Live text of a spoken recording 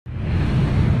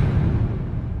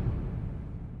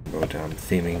about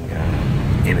theming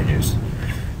images.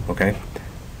 Okay,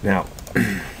 now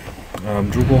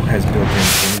Drupal has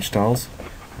built-in image styles,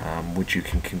 which you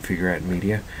can configure at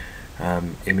media.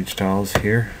 Image styles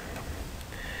here,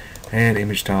 and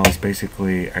image styles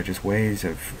basically are just ways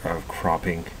of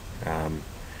cropping, or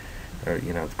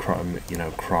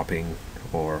cropping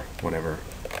or whatever,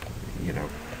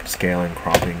 scaling,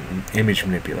 cropping, image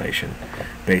manipulation,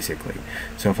 basically.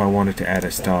 So if I wanted to add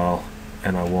a style,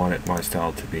 and I wanted my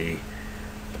style to be,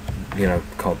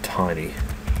 called tiny,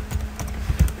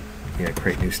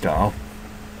 create new style,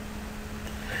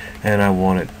 and I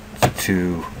want it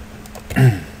to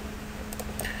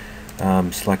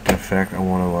select an effect. I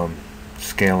want to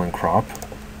scale and crop,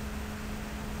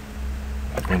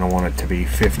 and I want it to be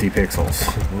 50 pixels,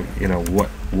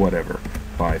 whatever,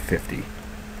 by 50.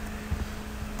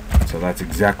 So that's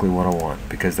exactly what I want,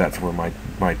 because that's where my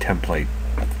template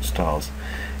styles,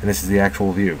 and this is the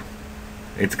actual view.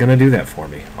 It's going to do that for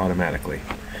me automatically.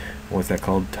 What's that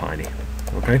called? Tiny.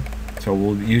 Okay, so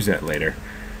we'll use that later,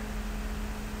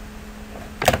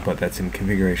 but that's in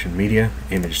configuration, media,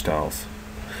 image styles,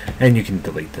 and you can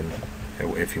delete them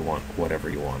if you want, whatever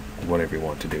you want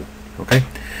to do. Okay,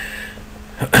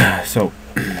 so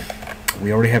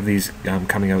we already have these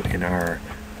coming out in our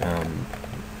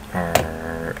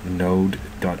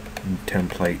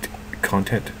node.template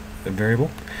content variable,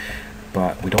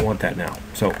 but we don't want that now.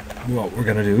 So what we're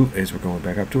going to do is we're going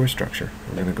back up to our structure.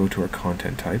 We're going to go to our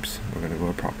content types. We're going to go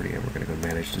to property, and we're going to go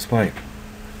manage display.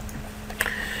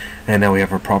 And now we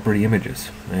have our property images.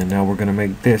 And now we're going to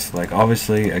make this, like,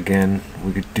 obviously, again,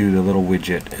 we could do the little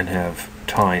widget and have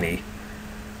tiny,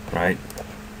 right?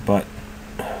 But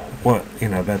what,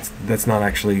 that's not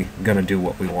actually going to do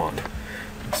what we want.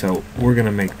 So we're going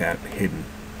to make that hidden,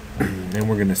 and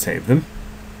we're going to save them.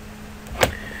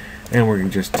 And we're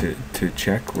going just to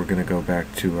check, we're going to go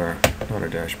back to our, not our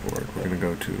dashboard, we're going to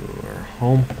go to our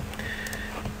home,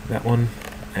 that one,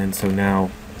 and so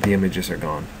now the images are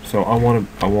gone. So I want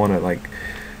to like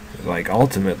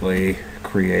ultimately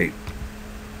create,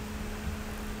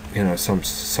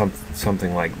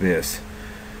 something like this,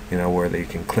 where they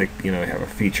can click, have a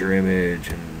feature image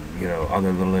and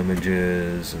other little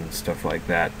images and stuff like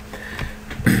that,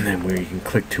 and where you can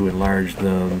click to enlarge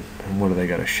them. And what do they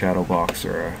got? A shadow box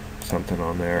or a something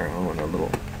on there? Oh, and a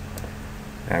little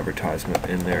advertisement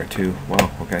in there too.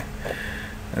 Wow, okay,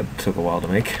 that took a while to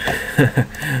make.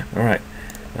 All right,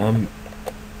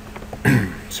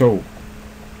 so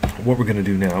what we're going to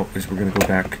do now is we're going to go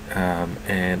back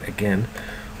and again,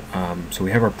 so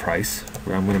we have our price.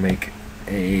 I'm going to make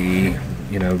a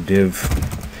div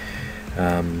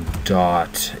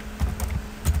dot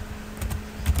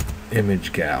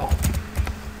image gal,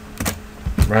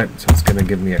 right? So it's going to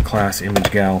give me a class image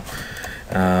gal,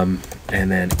 and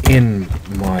then in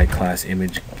my class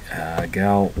image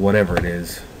gal, whatever it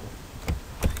is,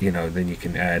 then you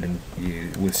can add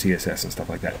with CSS and stuff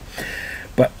like that.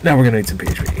 But now we're going to need some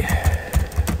PHP.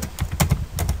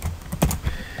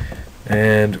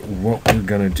 And what we're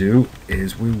going to do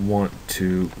is we want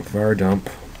to var dump.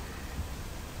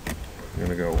 We're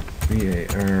going to go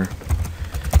var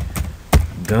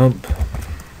dump.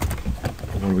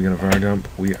 What are we going to var dump?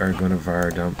 We are going to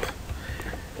var dump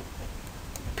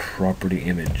property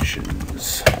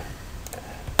images.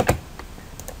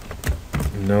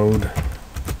 Node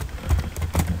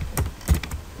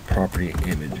property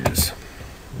images.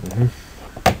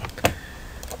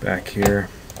 Back here,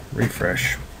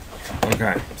 refresh.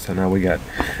 Okay, so now we got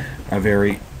a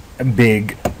very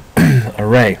big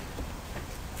array,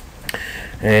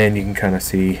 and you can kind of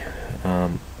see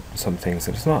some things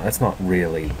that it's not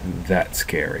really that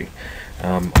scary.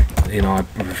 I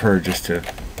prefer just to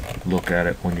look at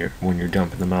it when you're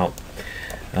dumping them out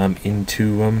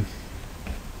into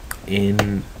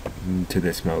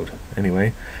this mode.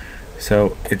 Anyway,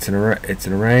 so it's an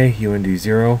array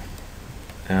UND0.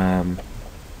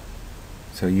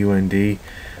 So UND,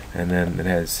 and then it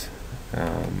has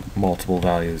multiple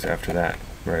values after that,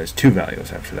 whereas 2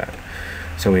 values after that.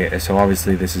 So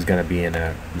obviously this is going to be in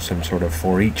some sort of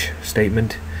for each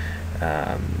statement.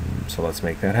 So let's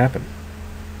make that happen.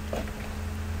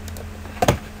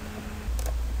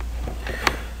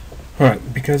 All right,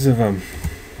 because of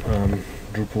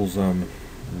Drupal's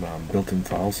built-in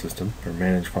file system or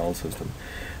managed file system,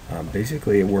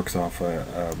 basically it works off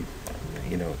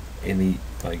in the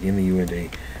UND,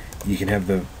 you can have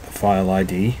the file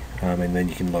ID, and then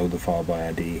you can load the file by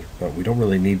ID, but we don't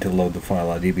really need to load the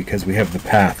file ID because we have the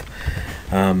path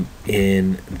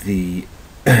in the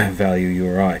value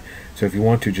URI. So if you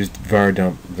want to just var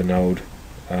dump the node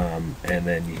and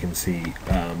then you can see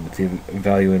the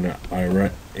value in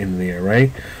the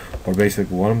array, or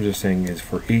basically what I'm just saying is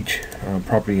for each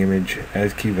property image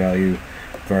as key value,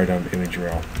 var dump image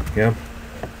URL. Yeah.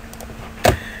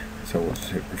 So we'll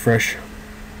just hit refresh,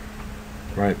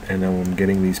 right? And then I'm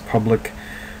getting these public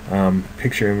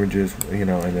picture images, and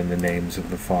then the names of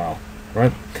the file,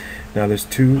 right? Now there's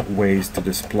two ways to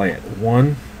display it.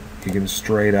 One, you can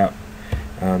straight up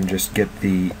just get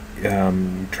the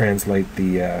translate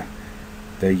the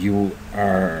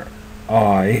URI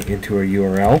into a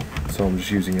URL. So I'm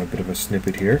just using a bit of a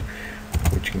snippet here,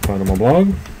 which you can find on my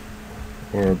blog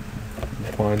or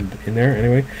find in there.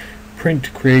 Anyway,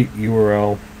 print create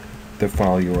URL, the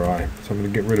file URI. So I'm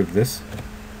going to get rid of this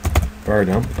var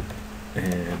dump,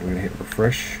 and we're going to hit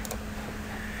refresh.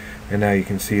 And now you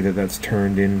can see that that's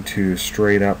turned into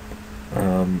straight up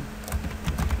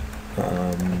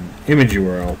image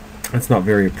URL. That's not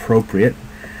very appropriate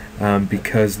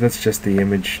because that's just the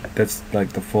image. That's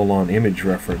like the full-on image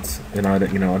reference, and I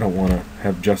don't want to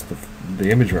have just the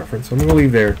image reference. So I'm going to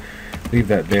leave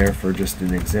that there for just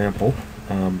an example,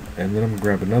 and then I'm going to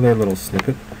grab another little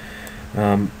snippet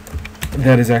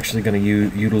that is actually going to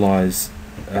utilize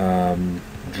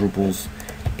Drupal's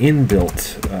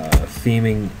inbuilt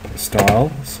theming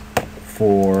styles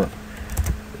for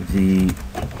the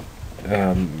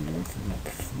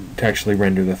to actually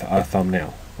render a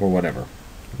thumbnail or whatever.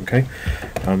 Okay,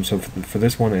 so for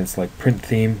this one, it's like print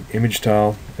theme image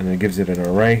style, and then it gives it an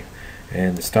array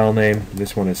and the style name.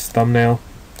 This one is thumbnail,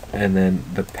 and then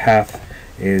the path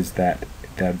is that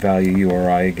value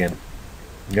URI again.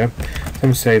 Yeah, so I'm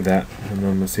gonna save that, and then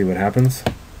I'm gonna see what happens.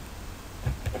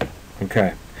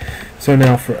 Okay, so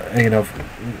now for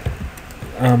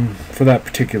that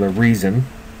particular reason,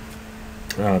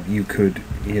 you could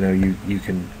you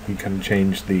can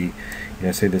change the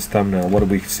say this thumbnail. What do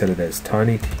we set it as?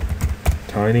 Tiny,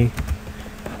 and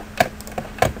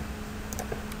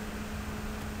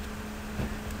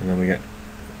then we got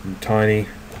tiny.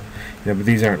 But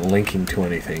these aren't linking to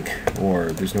anything,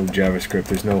 or there's no JavaScript.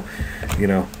 There's no,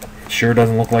 it sure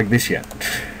doesn't look like this yet.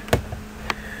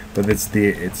 But it's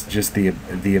just the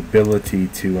ability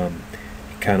to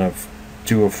kind of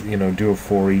do a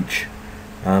for each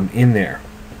in there,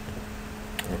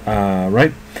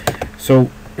 right?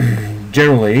 So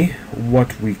generally,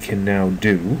 what we can now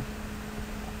do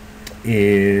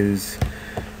is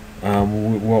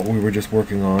what we were just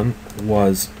working on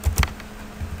was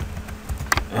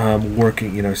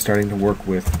starting to work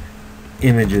with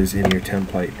images in your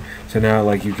template. So now,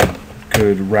 like, you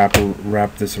could wrap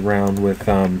this around with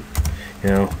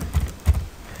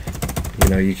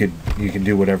you can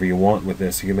do whatever you want with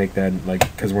this. You can make that, like,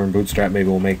 because we're in Bootstrap, maybe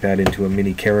we'll make that into a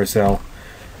mini carousel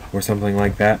or something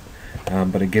like that.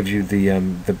 But it gives you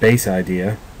the base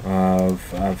idea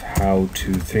of how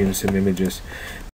to theme some images.